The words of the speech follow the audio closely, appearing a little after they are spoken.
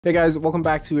Hey guys, welcome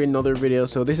back to another video.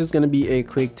 So this is going to be a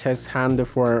quick test hand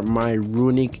for my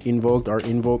Runick Invoked or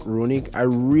Invoked Runick. I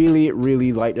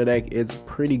really like the deck. It's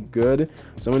pretty good.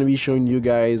 So I'm going to be showing you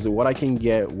guys what I can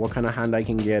get, what kind of hand I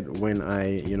can get when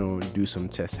I, do some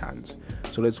test hands.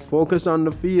 So let's focus on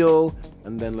the field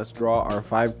and then let's draw our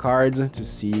 5 cards to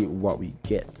see what we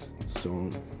get. So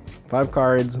 5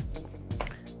 cards.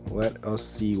 Let us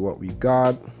see what we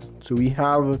got. So we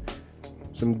have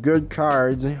some good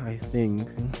cards. I think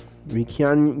we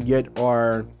can get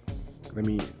our let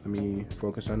me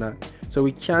focus on that. So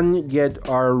we can get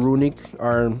our Runick,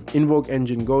 our invoke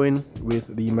engine going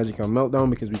with the magical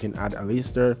meltdown, because we can add a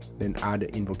Lister, then add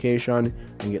invocation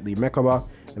and get the Mekaba,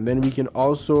 and then we can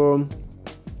also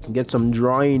get some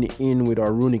drawing in with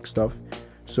our Runick stuff.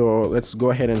 So let's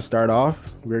go ahead and start off.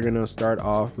 We're gonna start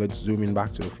off, let's zoom in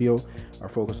back to the field, or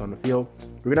focus on the field.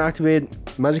 We're gonna activate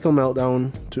Magical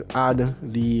Meltdown to add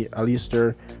the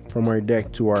Alistair from our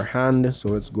deck to our hand. So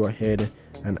let's go ahead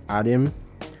and add him.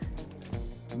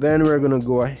 Then we're gonna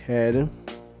go ahead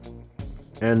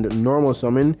and normal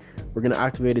summon. We're gonna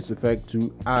activate its effect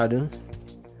to add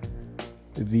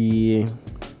the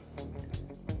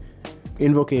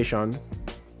invocation.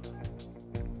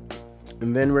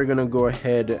 And then we're gonna go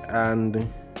ahead and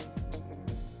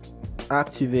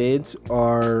activate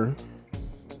our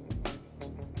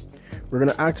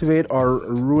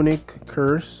Runick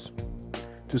Curse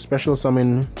to special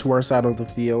summon to our side of the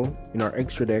field in our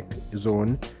extra deck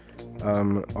zone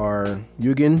our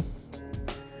Yugen.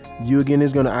 Yugen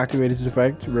is going to activate its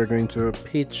effect. We're going to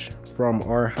pitch from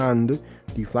our hand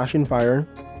the Flashing Fire,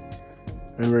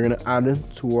 and we're going to add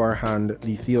to our hand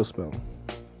the field spell,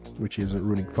 which is a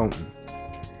Runick Fountain.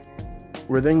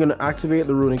 We're then going to activate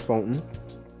the Runick Fountain,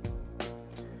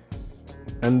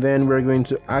 and then we're going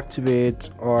to activate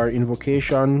our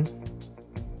invocation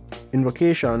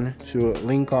to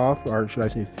link off, or should I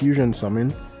say fusion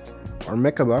summon, our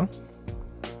Mekaba.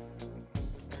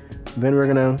 Then we're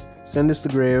gonna send this to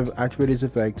grave, activate its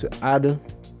effect to add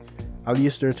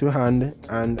Alistair to hand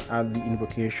and add the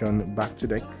invocation back to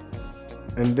deck.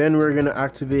 And then we're gonna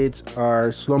activate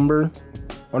our slumber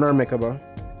on our Mekaba,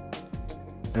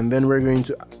 and then we're going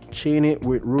to chain it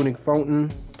with Runick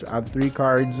Fountain to add 3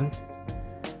 cards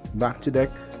back to deck.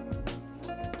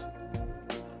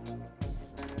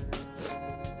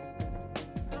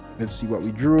 Let's see what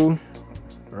we drew.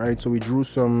 Alright, so we drew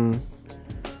some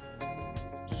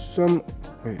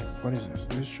wait, what is this?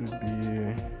 This should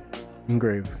be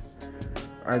engrave.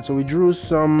 Alright, so we drew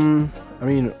some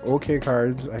okay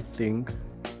cards, I think.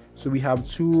 So we have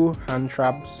 2 hand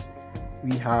traps.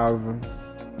 We have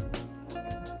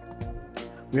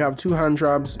 2 hand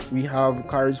traps. We have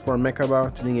cards for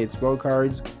Mekaba to negate spell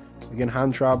cards. Again,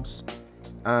 hand traps,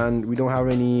 and we don't have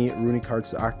any Runick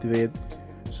cards to activate.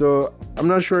 So I'm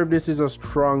not sure if this is a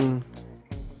strong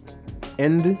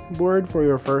end board for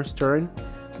your first turn,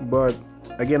 but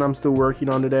again, I'm still working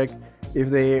on the deck. If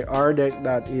they are a deck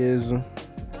that is,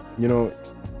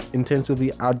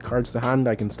 intensively add cards to hand,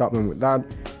 I can stop them with that.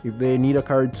 If they need a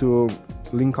card to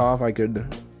link off, I could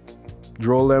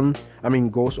draw them,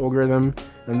 Ghost Ogre them,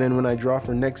 and then when I draw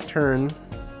for next turn,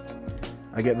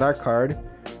 I get that card.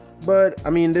 But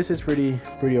this is pretty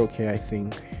okay, I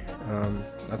think.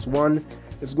 That's one.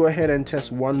 Let's go ahead and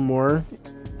test one more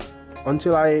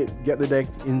until I get the deck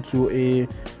into a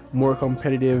more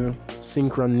competitive,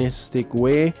 synchronistic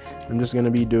way. I'm just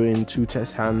gonna be doing 2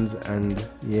 test hands, and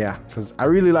yeah, because I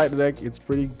really like the deck. It's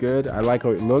pretty good. I like how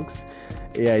it looks.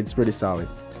 Yeah, it's pretty solid.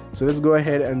 So let's go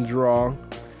ahead and draw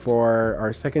for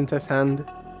our second test hand,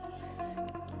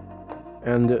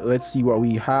 and let's see what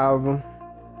we have.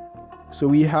 So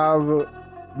we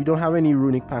don't have any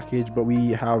Runick package, but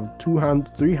we have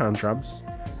 3 hand traps,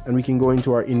 and we can go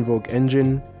into our invoke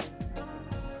engine.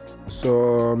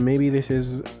 So maybe this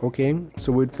is okay.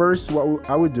 So with first, what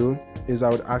I would do is I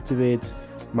would activate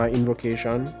my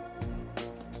invocation.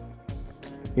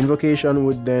 Invocation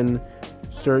would then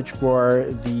search for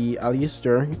the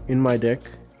Alistair in my deck,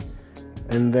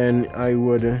 and then I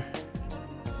would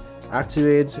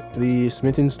activate the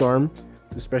Smitten Storm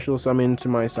to special summon to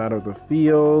my side of the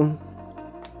field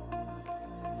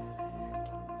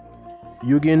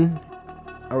Yugen.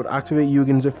 I would activate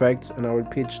Yugen's effect, and I would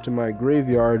pitch to my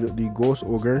graveyard the Ghost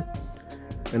Ogre,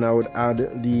 and I would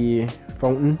add the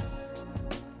Fountain.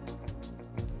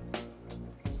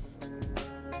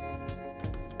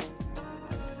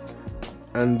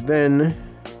 And then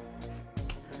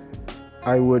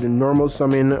I would normal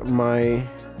summon my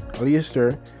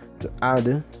Alistair to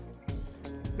add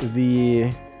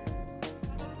the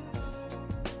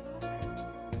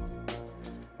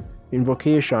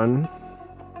invocation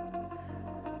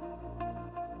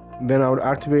Then I would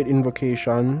activate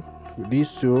Invocation with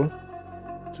these two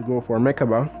to go for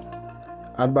Mekaba.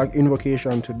 Add back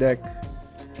Invocation to deck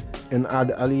and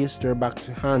add Alistair back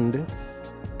to hand.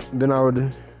 Then I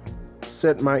would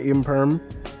set my Imperm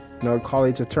and I would call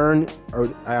it a turn.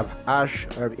 I have Ash,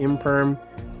 I have Imperm,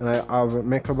 and I have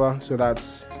Mekaba, so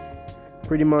that's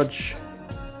pretty much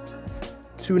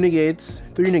 3 negates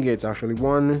actually.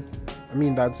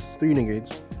 That's 3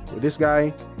 negates. With this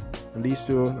guy and these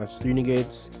two, that's 3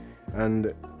 negates.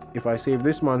 And if I save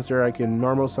this monster, I can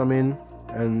normal summon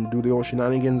and do the old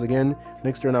shenanigans again.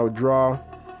 Next turn I would draw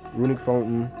Runick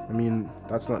Fountain.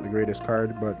 That's not the greatest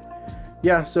card, but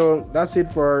yeah, so that's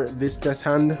it for this test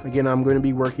hand. Again, I'm going to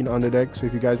be working on the deck, so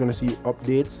if you guys want to see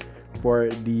updates for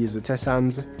these test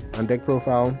hands and deck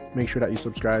profile, make sure that you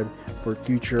subscribe for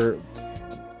future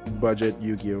budget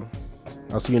Yu-Gi-Oh!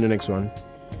 I'll see you in the next one.